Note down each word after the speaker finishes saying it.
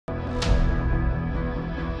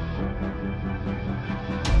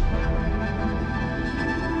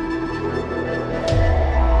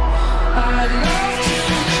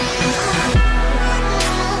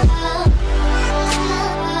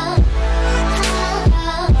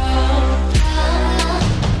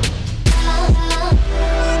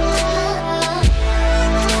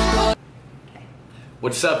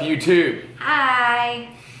What's up, YouTube? Hi.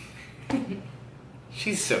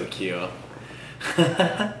 She's so cute.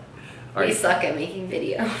 We suck at making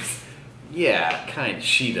videos. Yeah,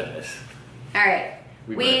 she does. Alright,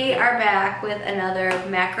 we are back with another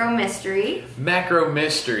MacroMystery.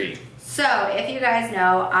 MacroMystery. So, if you guys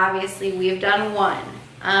know, obviously we've done one.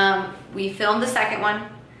 We filmed the second one,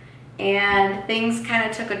 and things kind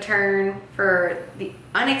of took a turn for the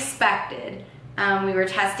unexpected. We were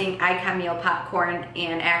testing Icon Meal popcorn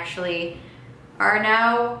and actually are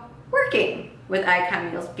now working with Icon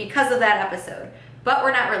Meals because of that episode. But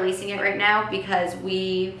we're not releasing it right now because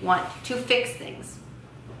we want to fix things,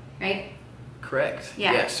 right? Correct.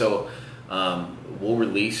 Yeah. So we'll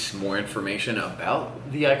release more information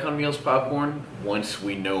about the Icon Meals popcorn once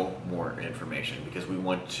we know more information, because we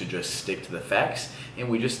want to just stick to the facts and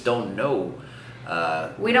we just don't know.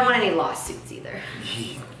 We don't want any lawsuits either.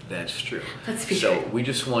 That's true. Let's be so true. we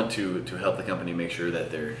just want to help the company make sure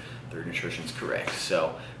that their nutrition's correct.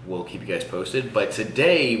 So we'll keep you guys posted. But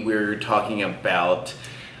today we're talking about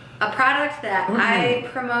a product that I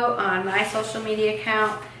promote on my social media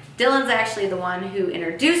account. Dylan's actually the one who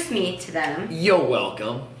introduced me to them. You're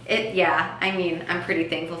welcome. Yeah, I mean, I'm pretty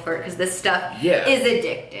thankful for it because this stuff is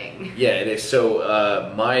addicting. Yeah, it is.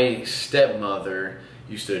 So my stepmother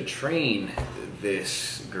used to train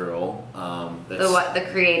this girl. The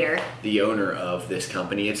creator. The owner of this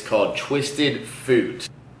company. It's called TwistedFoods.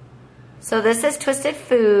 So this is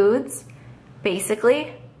TwistedFoods.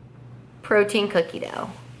 Basically, protein cookie dough.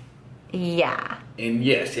 Yeah. And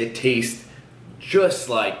yes, it tastes just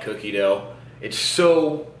like cookie dough. It's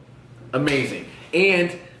so amazing.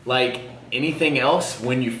 And like anything else,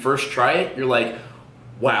 when you first try it, you're like,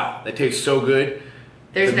 wow, that tastes so good.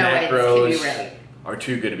 There's no way this can be right. Are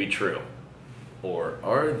too good to be true. Or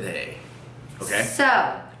are they? Okay?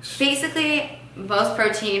 So, basically, most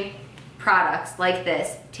protein products like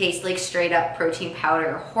this taste like straight up protein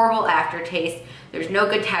powder, horrible aftertaste. There's no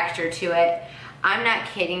good texture to it. I'm not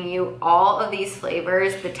kidding you. All of these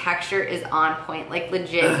flavors, the texture is on point, like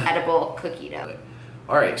legit edible cookie dough.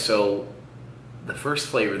 All right, so the first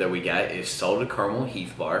flavor that we got is salted caramel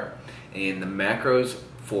Heath bar, and the macros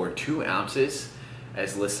for 2 ounces,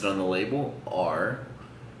 as listed on the label, are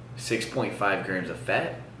 6.5 grams of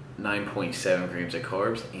fat, 9.7 grams of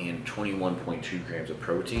carbs, and 21.2 grams of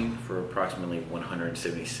protein for approximately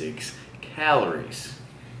 176 calories.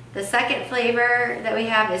 The second flavor that we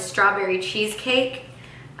have is strawberry cheesecake,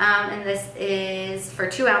 and this is for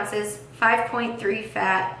 2 ounces, 5.3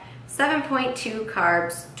 fat, 7.2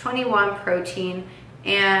 carbs, 21 protein,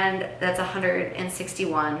 and that's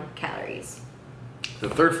 161 calories. The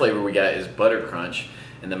third flavor we got is butter crunch,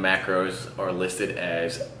 and the macros are listed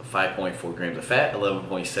as 5.4 grams of fat,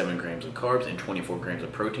 11.7 grams of carbs, and 24 grams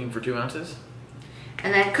of protein for 2 ounces.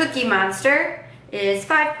 And then Cookie Monster is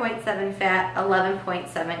 5.7 fat,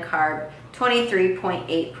 11.7 carb,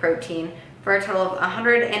 23.8 protein for a total of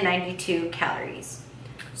 192 calories.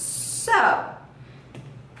 So,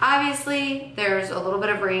 obviously, there's a little bit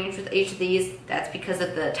of range with each of these. That's because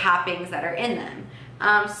of the toppings that are in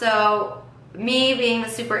them. So, me being the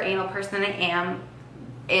super anal person that I am,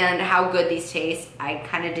 and how good these taste, I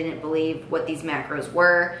kind of didn't believe what these macros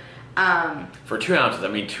were. For 2 ounces, I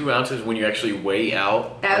mean 2 ounces when you actually weigh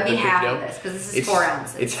out. That would be half of this, because this is 4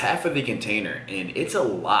 ounces. It's half of the container, and it's a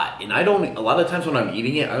lot. And a lot of times when I'm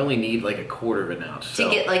eating it, I only need like a quarter of an ounce. To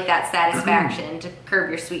get like that satisfaction, to curb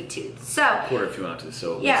your sweet tooth. So, quarter of 2 ounces,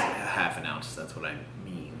 so yeah. It's half an ounce, that's what I mean.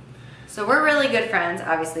 So we're really good friends,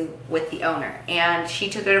 obviously, with the owner. And she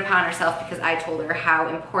took it upon herself because I told her how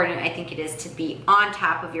important I think it is to be on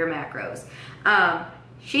top of your macros.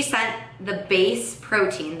 She sent the base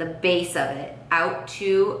protein, the base of it, out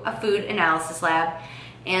to a food analysis lab.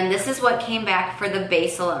 And this is what came back for the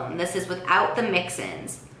base alone. This is without the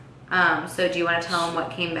mix-ins. So do you want to tell them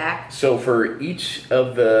what came back? So for each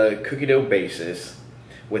of the cookie dough bases,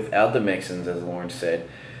 without the mix-ins, as Lauren said,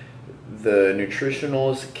 the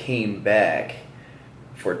nutritionals came back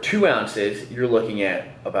for 2 ounces. You're looking at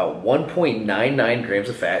about 1.99 grams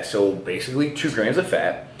of fat, so basically 2 grams of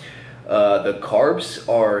fat. The carbs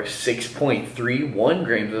are 6.31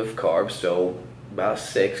 grams of carbs, so about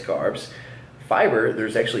 6 carbs. Fiber,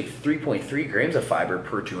 there's actually 3.3 grams of fiber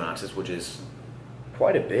per 2 ounces, which is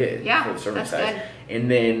quite a bit for the serving size. Good.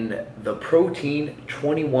 And then the protein,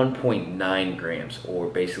 21.9 grams, or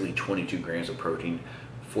basically 22 grams of protein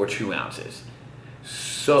for 2 ounces.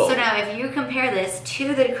 So now if you compare this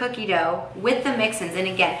to the cookie dough with the mix-ins, and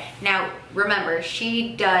again, now remember,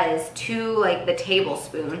 she does to like the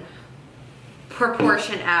tablespoon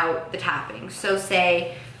proportion out the toppings. So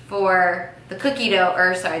say for the cookie dough,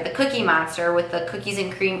 or sorry, the Cookie Monster with the cookies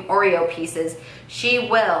and cream Oreo pieces, she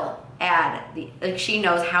will add she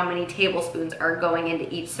knows how many tablespoons are going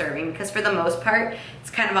into each serving, because for the most part it's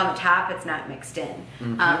kind of on the top, it's not mixed in.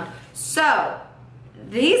 So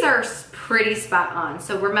these are pretty spot on.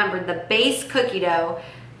 So remember, the base cookie dough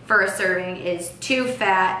for a serving is 2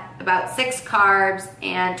 fat, about 6 carbs,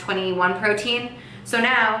 and 21 protein. So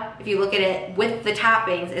now if you look at it with the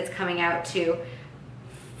toppings, it's coming out to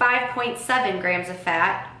 5.7 grams of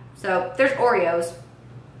fat. So there's Oreos.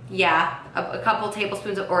 Yeah, a couple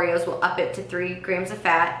tablespoons of Oreos will up it to 3 grams of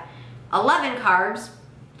fat. 11 carbs,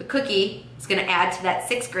 the cookie is gonna add to that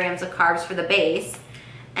 6 grams of carbs for the base.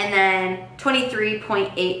 And then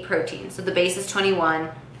 23.8 protein. So the base is 21,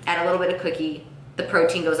 add a little bit of cookie, the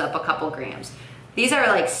protein goes up a couple grams. These are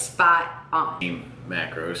like spot on.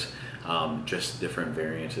 Macros, just different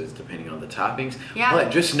variances depending on the toppings. Yeah.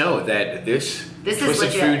 But just know that this is Twisted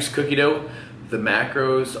legit. Foods cookie dough, the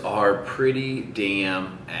macros are pretty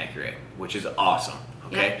damn accurate, which is awesome.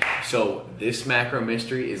 Okay, so this macro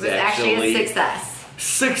mystery is actually a success.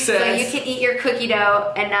 Success. So you can eat your cookie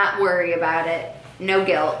dough and not worry about it. No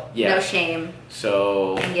guilt, no shame.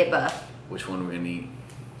 So and get buff. Which one are we gonna eat?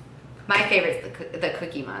 My favorite's the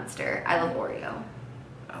Cookie Monster. I love Oreo.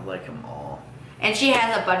 I like them all. And she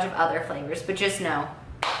has a bunch of other flavors, but just know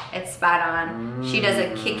it's spot on. She does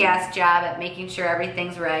a kick-ass job at making sure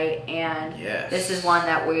everything's right, and this is one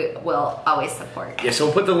that we will always support. Yeah, so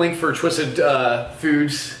we'll put the link for Twisted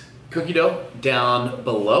Foods cookie dough down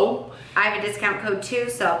below. I have a discount code too,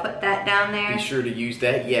 so I'll put that down there. Be sure to use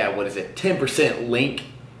that. Yeah, what is it? 10% link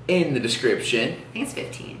in the description. I think it's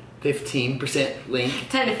 15. 15% link.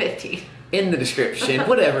 10 to 15. In the description.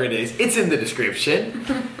 Whatever it is, it's in the description.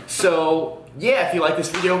 So, yeah, if you like this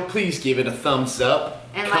video, please give it a thumbs up.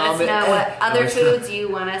 And let us know what other foods you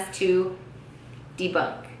want us to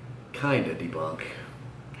debunk. Kinda debunk.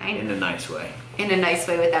 Kinda. In a nice way. In a nice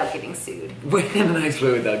way without getting sued. In a nice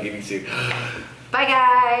way without getting sued. Bye,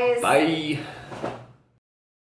 guys. Bye.